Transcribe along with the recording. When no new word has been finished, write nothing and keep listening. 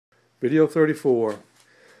Video 34.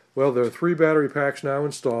 Well, there are 3 battery packs now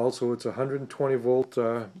installed, so it's a 120 volt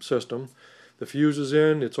system. The fuse is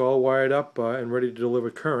in, it's all wired up and ready to deliver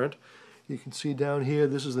current. You can see down here,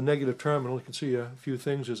 this is the negative terminal. You can see a few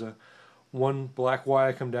things. There's one black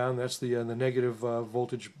wire come down, that's the negative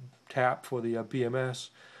voltage tap for the BMS.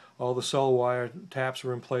 All the cell wire taps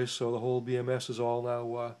are in place, so the whole BMS is all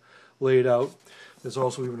now laid out. There's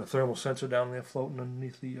also even a thermal sensor down there floating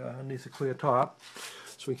underneath the clear top,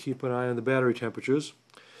 so we keep an eye on the battery temperatures.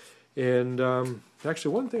 And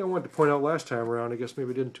actually, one thing I wanted to point out last time around, I guess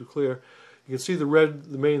maybe I didn't too clear, you can see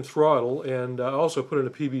the main throttle, and I also put in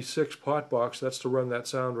a PB6 pot box. That's to run that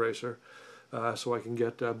sound racer, so I can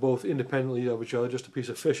get both independently of each other, just a piece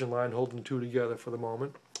of fishing line holding the two together for the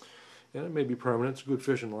moment. And it may be permanent, it's a good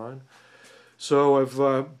fishing line. So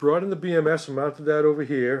I've brought in the BMS and mounted that over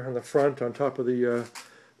here on the front on top of the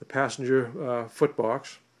passenger foot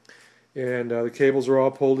box. And the cables are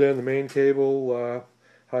all pulled in, the main cable,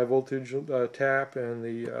 high voltage tap, and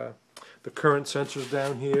the current sensors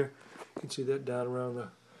down here. You can see that down around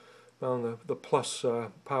the plus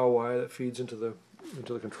power wire that feeds into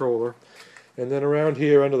the controller. And then around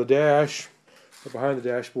here under the dash, or behind the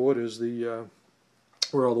dashboard, is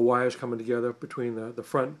where all the wires coming together between the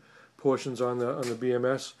front portions on the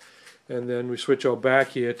BMS. And then we switch out back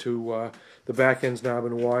here to the back end's now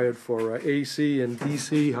been wired for AC and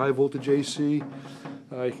DC, high voltage AC. You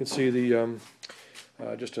can see the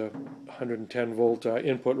just a 110 volt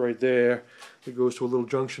input right there. It goes to a little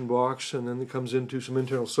junction box, and then it comes into some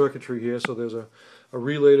internal circuitry here. So there's a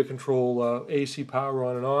relay to control AC power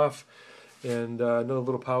on and off, and another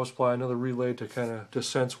little power supply, another relay to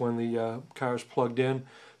sense when the car is plugged in,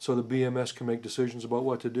 so the BMS can make decisions about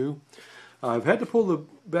what to do. I've had to pull the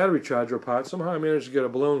battery charger apart. Somehow I managed to get a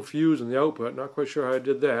blown fuse in the output. Not quite sure how I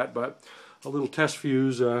did that, but a little test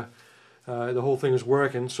fuse. The whole thing is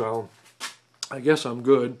working, so I guess I'm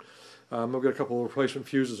good. I've got a couple of replacement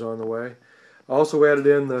fuses on the way. I also added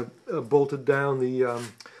in bolted down the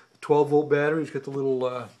 12 volt battery. It's got the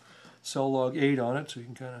little cell log 8 on it, so you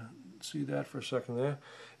can kind of see that for a second there.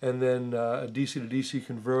 And then a DC to DC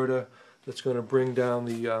converter that's going to bring down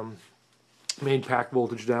the main pack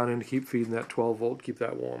voltage down in to keep feeding that 12 volt, keep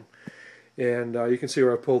that warm. And you can see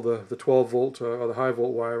where I pulled the 12 volt or the high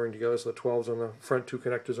volt wiring together, so the 12's on the front 2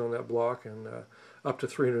 connectors on that block, and up to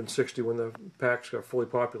 360 when the packs got fully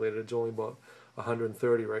populated. It's only about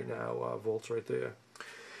 130 right now, volts right there.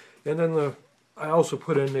 And then I also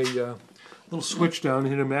put in a little switch down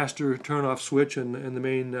here, a master turn-off switch, and the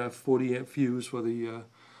main 40 amp fuse for the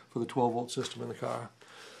 12 volt system in the car.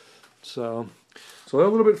 So a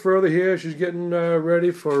little bit further here, she's getting ready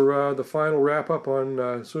for the final wrap-up on,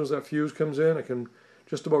 as soon as that fuse comes in, I can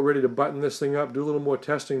just about ready to button this thing up, do a little more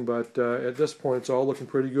testing, but at this point it's all looking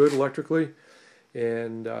pretty good electrically,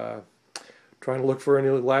 and trying to look for any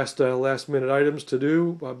last minute items to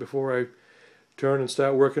do before I turn and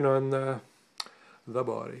start working on the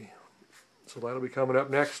body. So that'll be coming up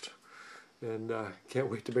next, and can't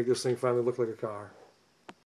wait to make this thing finally look like a car.